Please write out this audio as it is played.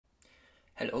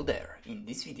Hello there, in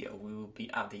this video we will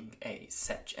be adding a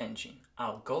search engine,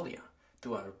 Algolia,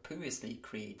 to our previously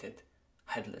created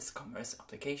Headless Commerce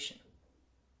application.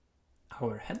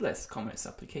 Our Headless Commerce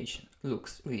application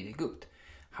looks really good.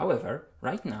 However,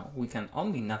 right now we can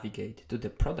only navigate to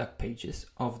the product pages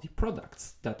of the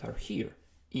products that are here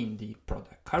in the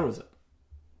product carousel.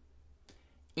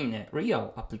 In a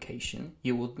real application,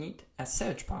 you would need a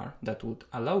search bar that would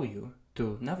allow you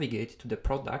to navigate to the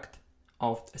product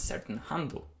of a certain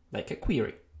handle, like a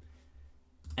query.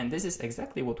 And this is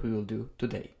exactly what we will do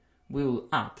today. We will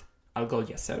add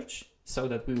Algolia search so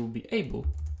that we will be able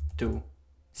to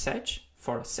search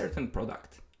for a certain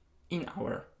product in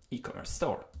our e-commerce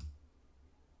store.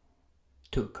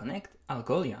 To connect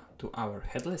Algolia to our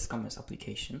Headless Commerce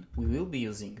application, we will be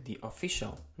using the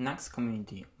official Next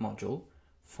community module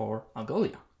for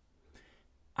Algolia.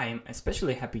 I am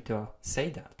especially happy to say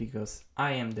that because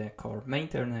I am the core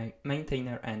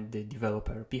maintainer and the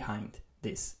developer behind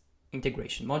this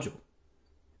integration module.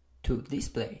 To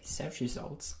display search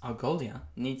results, Algolia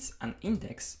needs an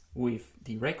index with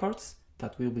the records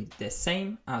that will be the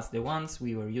same as the ones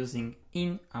we were using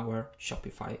in our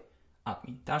Shopify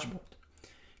admin dashboard.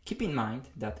 Keep in mind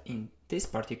that in this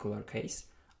particular case,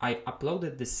 I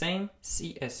uploaded the same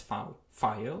CSV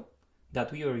file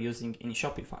that we were using in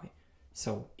Shopify.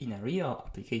 So in a real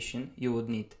application, you would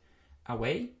need a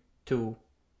way to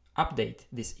update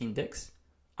this index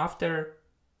after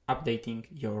updating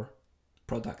your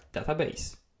product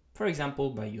database, for example,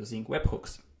 by using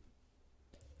webhooks.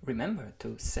 Remember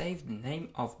to save the name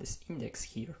of this index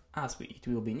here, as it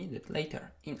will be needed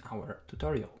later in our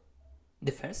tutorial.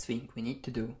 The first thing we need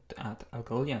to do to add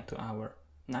Algolia to our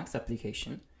Next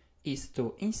application is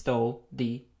to install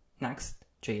the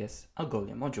Next.js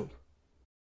Algolia module.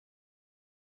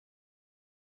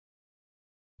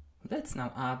 Let's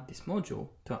now add this module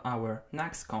to our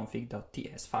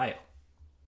nextconfig.ts file.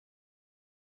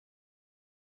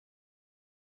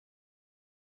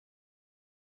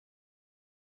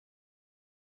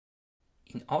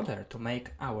 In order to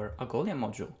make our Algolia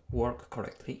module work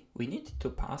correctly, we need to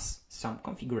pass some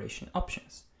configuration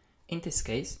options. In this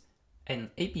case,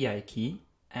 an API key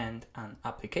and an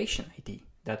application ID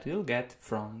that we'll get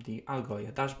from the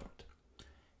Algolia dashboard.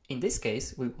 In this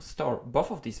case, we will store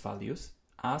both of these values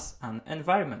as an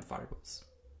environment variables.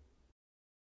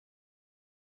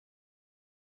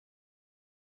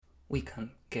 We can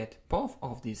get both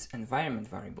of these environment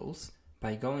variables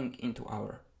by going into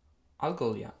our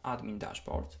Algolia admin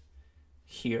dashboard,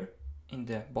 here in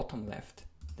the bottom left,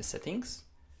 the settings,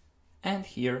 and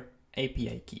here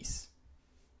API keys.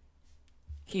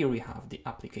 Here we have the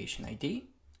application ID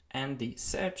and the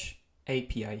search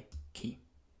API key.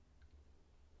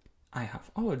 I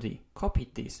have already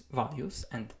copied these values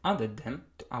and added them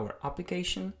to our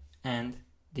application and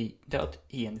the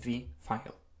 .env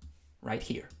file right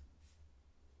here.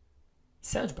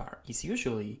 Search bar is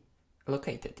usually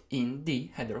located in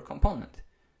the header component,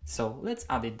 so let's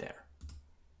add it there.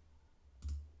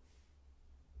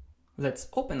 Let's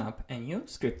open up a new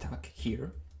script tag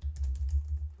here,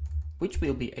 which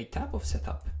will be a tab of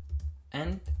setup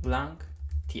and blank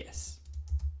ts.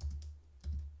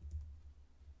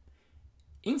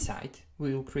 Inside,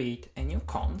 we will create a new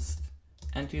const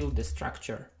and we will the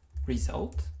structure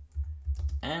result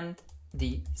and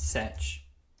the search.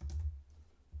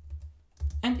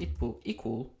 And it will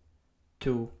equal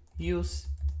to use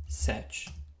search,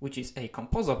 which is a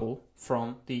composable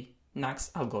from the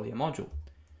Next Algolia module.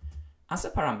 As a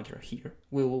parameter here,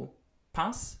 we will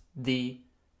pass the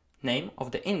name of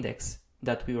the index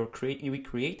that we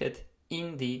created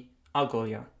in the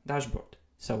Algolia dashboard.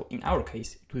 So in our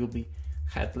case, it will be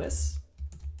Headless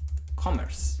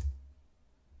Commerce.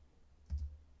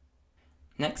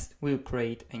 Next, we'll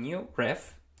create a new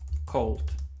ref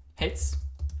called hits,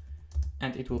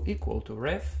 and it will equal to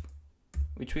ref,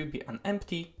 which will be an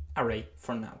empty array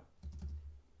for now.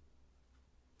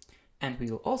 And we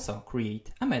will also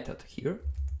create a method here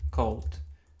called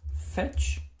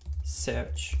fetch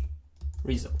search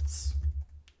results.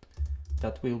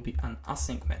 That will be an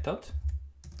async method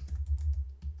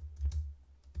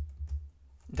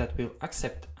that will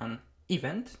accept an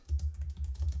event,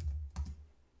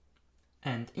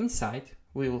 and inside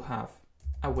we will have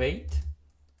await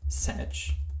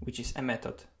search, which is a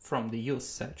method from the use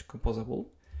search composable,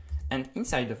 and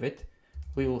inside of it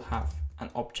we will have an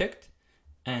object,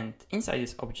 and inside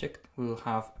this object we will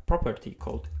have a property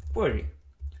called query,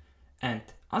 and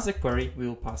as a query we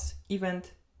will pass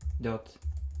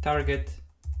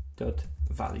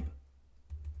event.target.value.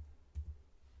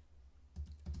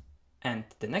 And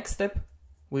the next step,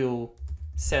 we will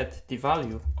set the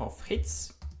value of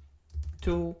hits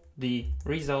to the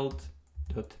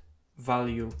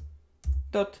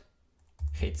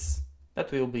result.value.hits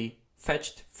that will be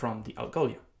fetched from the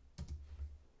Algolia.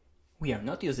 We are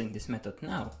not using this method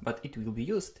now, but it will be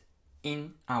used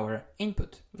in our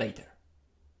input later.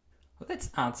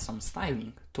 Let's add some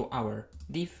styling to our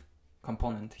div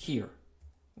component here.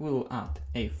 We will add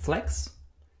a flex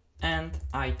and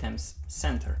items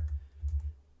center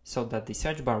so that the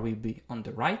search bar will be on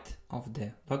the right of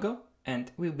the logo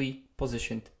and will be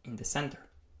positioned in the center.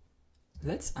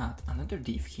 Let's add another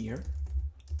div here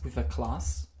with a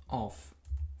class of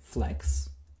flex,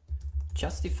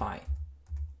 justify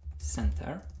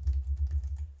center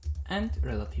and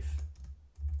relative.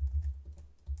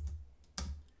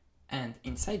 And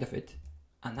inside of it,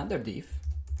 another div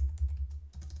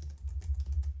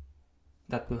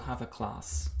that will have a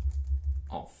class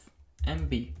of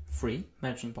MB3,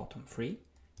 margin bottom 3,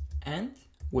 and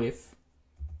width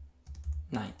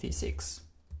 96.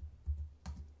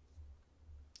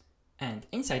 And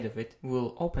inside of it,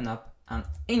 we'll open up an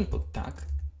input tag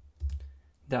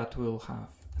that will have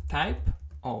a type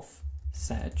of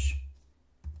search,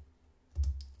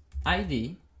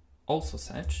 ID, also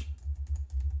search,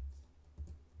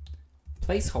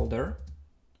 placeholder,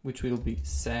 which will be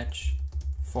search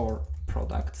for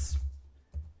products,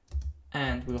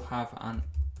 and we'll have an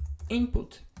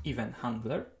input event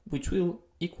handler, which will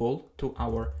equal to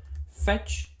our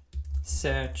fetch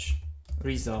search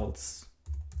results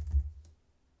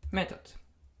method.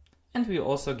 And we'll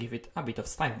also give it a bit of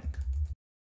styling.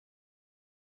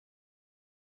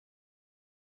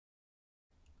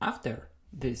 After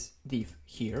this div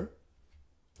here,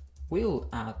 we'll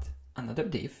add another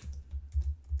div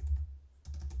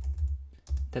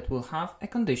that will have a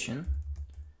condition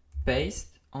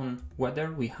based on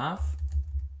whether we have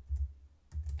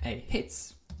a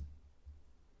hits.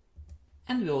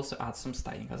 And we also add some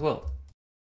styling as well.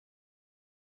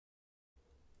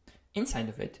 Inside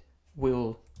of it,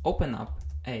 we'll open up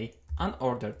a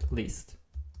unordered list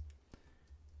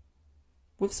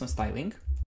with some styling.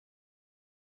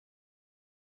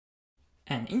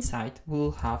 And inside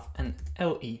we'll have an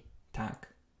LE tag,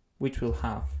 which will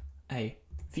have a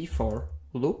v4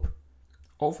 loop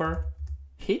over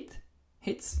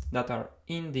hits that are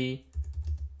in the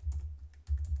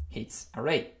hits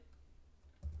array.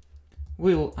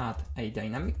 We'll add a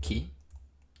dynamic key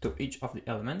to each of the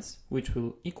elements, which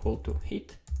will equal to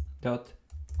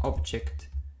hit.object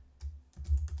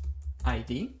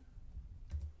ID,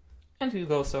 and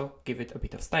we'll also give it a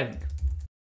bit of styling.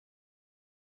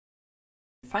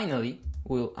 Finally,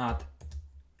 we'll add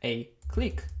a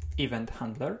click event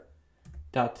handler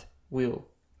that will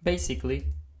basically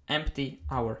empty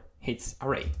our hits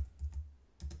array.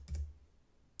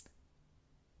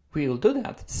 We will do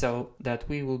that so that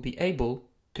we will be able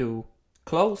to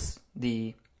close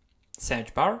the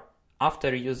search bar after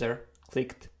a user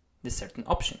clicked the certain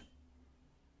option.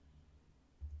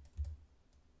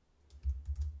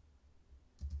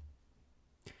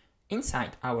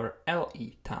 Inside our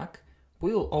LE tag,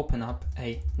 we'll open up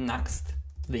a next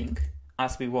link,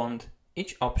 as we want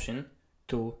each option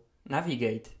to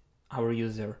navigate our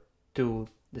user to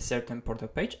the certain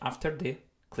product page after the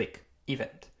click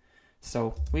event.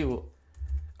 So we will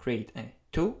create a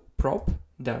to prop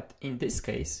that in this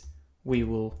case we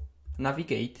will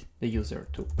navigate the user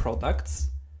to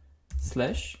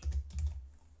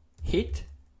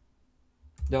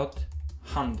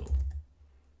products/hit.handle.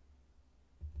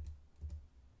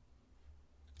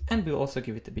 And we'll also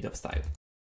give it a bit of style.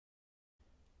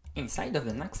 Inside of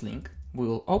the next link, we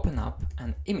will open up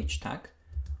an image tag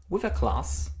with a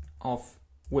class of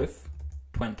width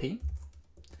 20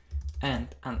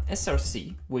 and an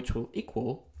src, which will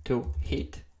equal to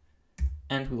hit,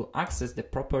 and we will access the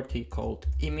property called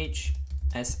image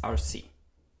src.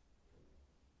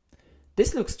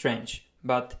 This looks strange,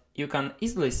 but you can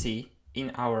easily see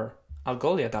in our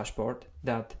Algolia dashboard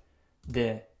that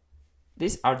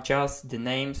these are just the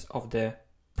names of the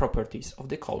properties of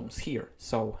the columns here.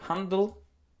 So handle,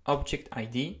 object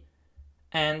ID,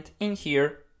 and in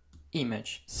here,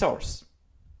 image source.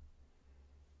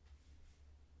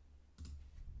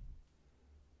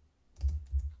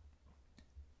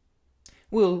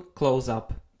 We'll close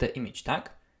up the image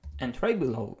tag, and right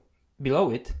below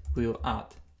it, we'll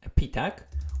add a p tag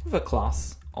with a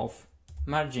class of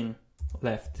margin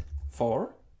left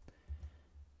 4.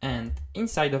 And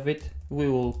inside of it, we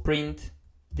will print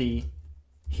the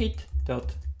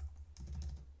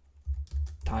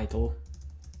hit.title.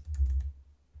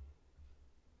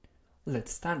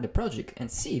 Let's start the project and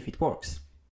see if it works.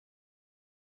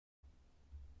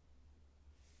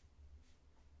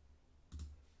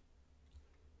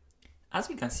 As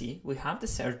we can see, we have the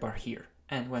search bar here,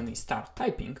 and when we start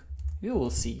typing, we will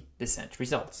see the search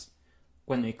results.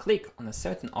 When we click on a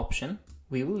certain option,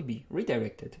 we will be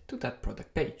redirected to that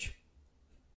product page.